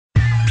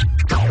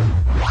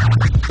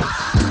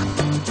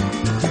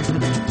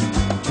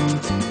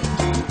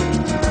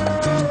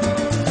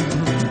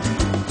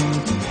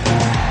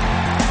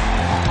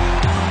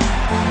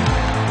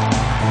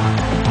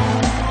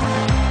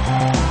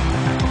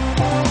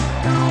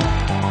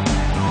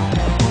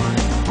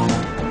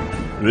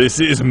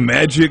This is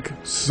Magic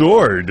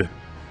Sword.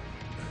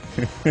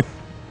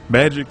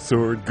 Magic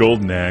Sword,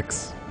 Golden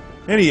Axe.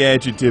 Any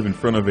adjective in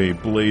front of a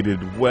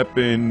bladed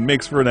weapon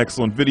makes for an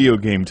excellent video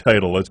game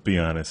title, let's be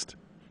honest.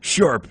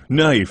 Sharp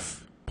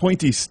knife,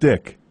 pointy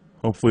stick.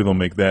 Hopefully they'll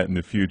make that in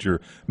the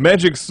future.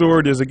 Magic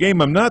Sword is a game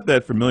I'm not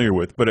that familiar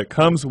with, but it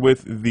comes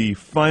with the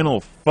Final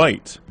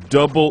Fight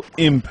Double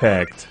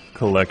Impact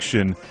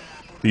Collection,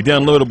 the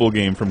downloadable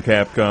game from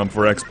Capcom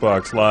for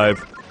Xbox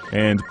Live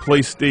and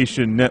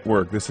PlayStation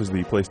Network. This is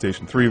the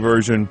PlayStation 3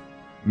 version.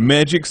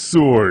 Magic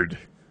Sword.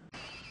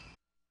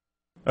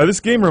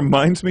 This game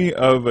reminds me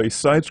of a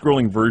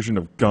side-scrolling version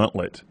of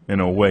Gauntlet, in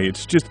a way.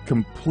 It's just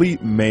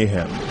complete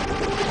mayhem.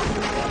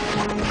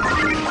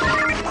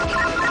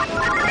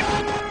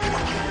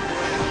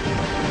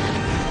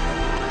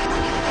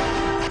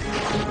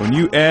 When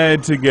you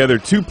add together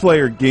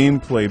two-player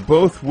gameplay,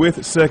 both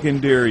with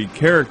secondary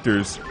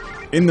characters,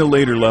 in the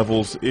later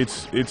levels,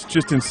 it's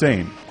just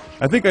insane.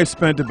 I think I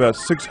spent about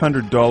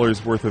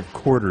 $600 worth of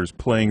quarters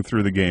playing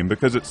through the game,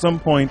 because at some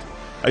point,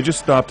 I just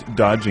stopped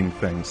dodging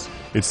things.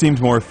 It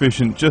seemed more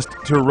efficient just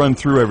to run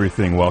through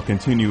everything while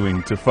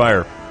continuing to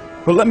fire.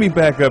 But let me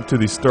back up to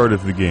the start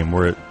of the game,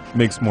 where it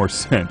makes more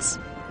sense.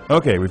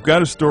 Okay, we've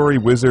got a story,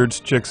 wizards,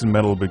 chicks in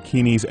metal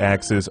bikinis,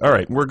 axes.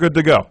 Alright, we're good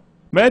to go.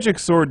 Magic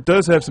Sword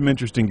does have some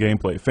interesting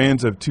gameplay.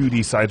 Fans of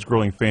 2D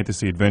side-scrolling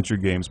fantasy adventure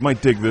games might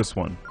dig this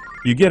one.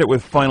 You get it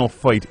with Final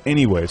Fight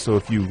anyway, so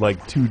if you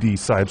like 2D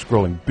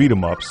side-scrolling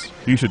beat-em-ups,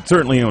 you should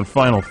certainly own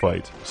Final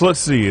Fight. So let's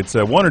see, it's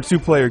a 1- or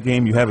 2-player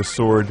game, you have a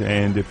sword,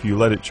 and if you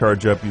let it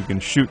charge up, you can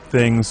shoot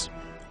things.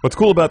 What's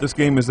cool about this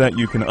game is that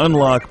you can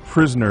unlock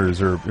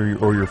prisoners, or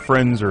your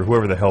friends, or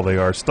whoever the hell they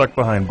are, stuck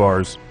behind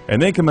bars,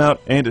 and they come out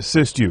and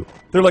assist you.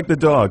 They're like the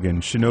dog in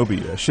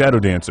Shinobi, a shadow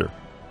dancer,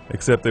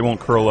 except they won't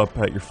curl up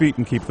at your feet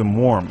and keep them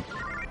warm.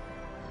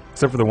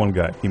 Except for the one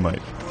guy, he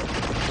might.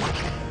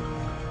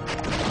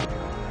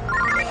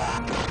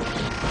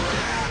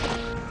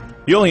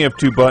 You only have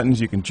 2 buttons.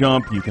 You can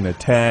jump, you can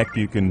attack,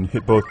 you can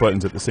hit both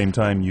buttons at the same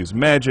time, use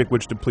magic,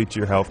 which depletes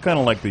your health, kind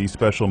of like the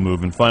special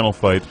move in Final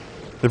Fight.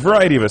 The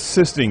variety of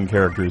assisting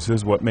characters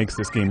is what makes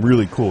this game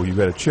really cool. You've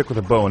got a chick with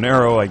a bow and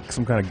arrow, like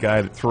some kind of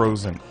guy that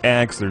throws an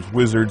axe, there's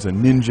wizards, a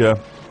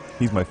ninja.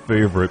 He's my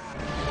favorite.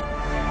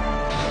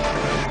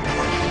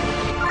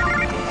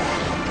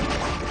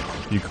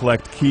 You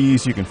collect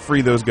keys, you can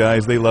free those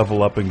guys, they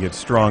level up and get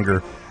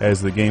stronger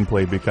as the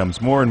gameplay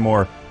becomes more and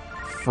more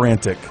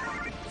frantic.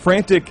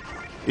 Frantic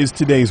is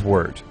today's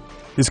word.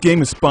 This game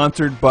is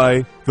sponsored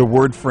by the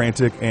word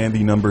frantic and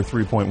the number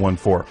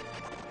 3.14.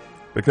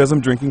 Because I'm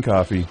drinking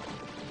coffee,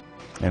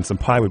 and some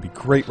pie would be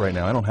great right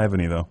now. I don't have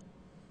any, though.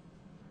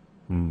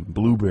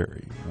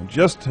 Blueberry.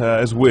 Just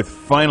as with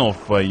Final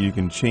Fight, you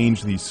can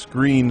change the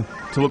screen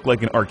to look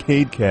like an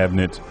arcade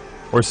cabinet,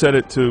 or set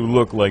it to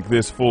look like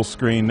this full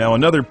screen. Now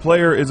another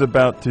player is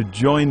about to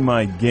join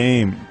my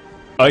game.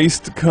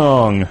 Iced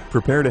Kong.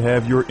 Prepare to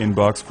have your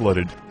inbox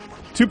flooded.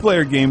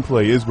 2-player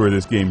gameplay is where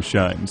this game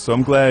shines, so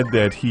I'm glad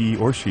that he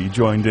or she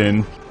joined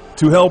in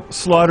to help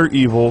slaughter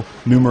evil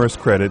numerous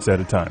credits at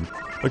a time.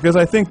 Because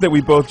I think that we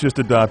both just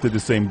adopted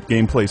the same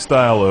gameplay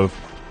style of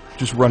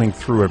just running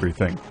through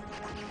everything.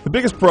 The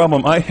biggest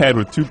problem I had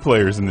with 2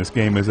 players in this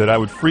game is that I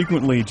would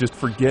frequently just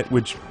forget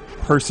which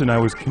person I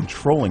was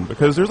controlling,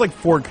 because there's like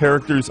 4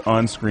 characters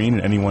on screen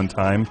at any one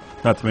time,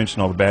 not to mention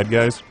all the bad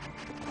guys.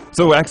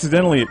 So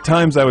accidentally, at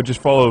times, I would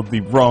just follow the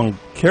wrong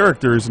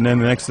characters, and then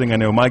the next thing I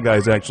know, my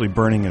guy's actually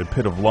burning in a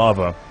pit of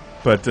lava.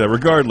 But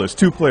regardless,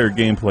 2-player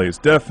gameplay is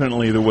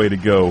definitely the way to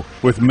go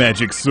with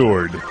Magic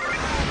Sword.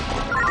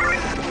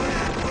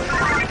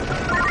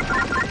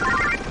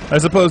 I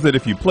suppose that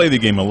if you play the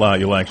game a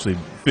lot, you'll actually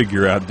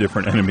figure out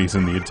different enemies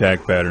and the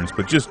attack patterns,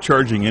 but just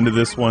charging into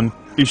this one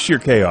is sheer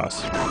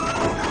chaos.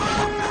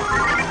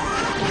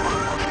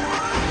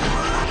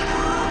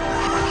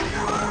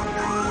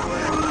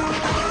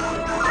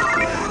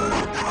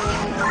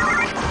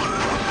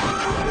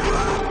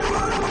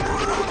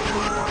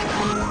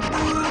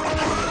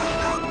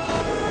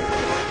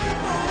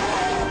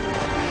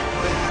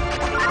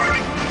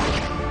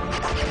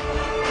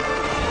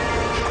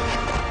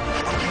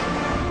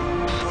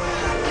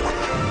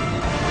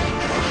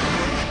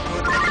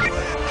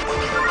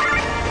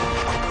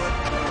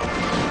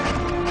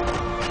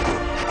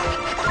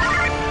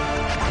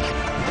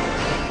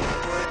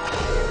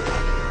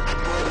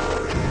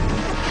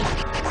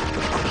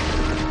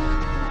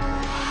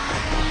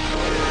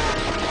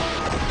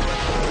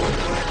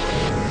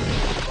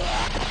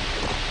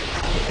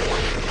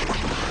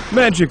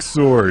 Magic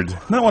Sword.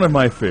 Not one of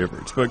my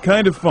favorites, but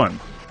kind of fun.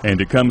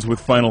 And it comes with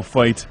Final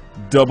Fight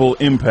Double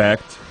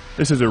Impact.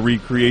 This is a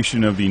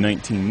recreation of the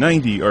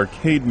 1990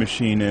 arcade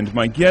machine, and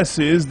my guess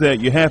is that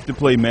you have to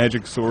play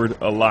Magic Sword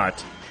a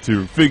lot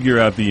to figure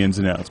out the ins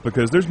and outs,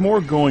 because there's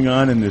more going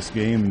on in this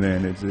game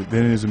than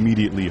is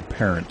immediately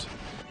apparent.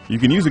 You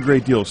can use a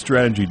great deal of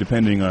strategy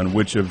depending on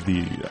which of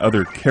the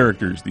other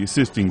characters, the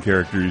assisting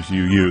characters,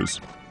 you use.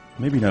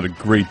 maybe not a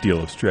great deal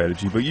of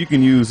strategy, but you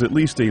can use at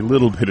least a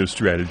little bit of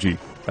strategy.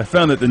 I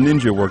found that the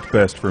ninja worked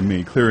best for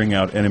me, clearing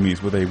out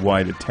enemies with a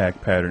wide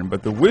attack pattern,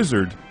 but the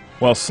wizard,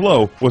 while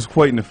slow, was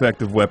quite an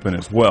effective weapon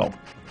as well.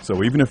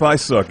 So even if I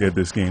suck at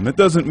this game, that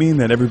doesn't mean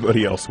that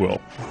everybody else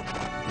will.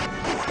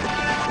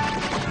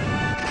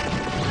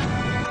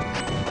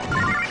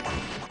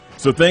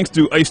 So thanks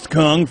to Iced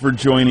Kong for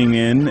joining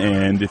in,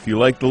 and if you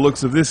like the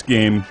looks of this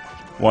game,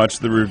 watch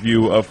the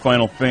review of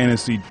Final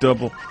Fantasy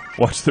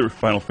Watch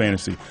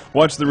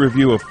the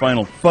review of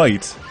Final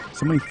Fight.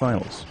 So many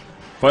finals.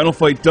 Final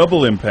Fight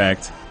Double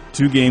Impact.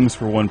 2 games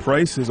for one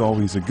price is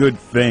always a good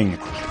thing.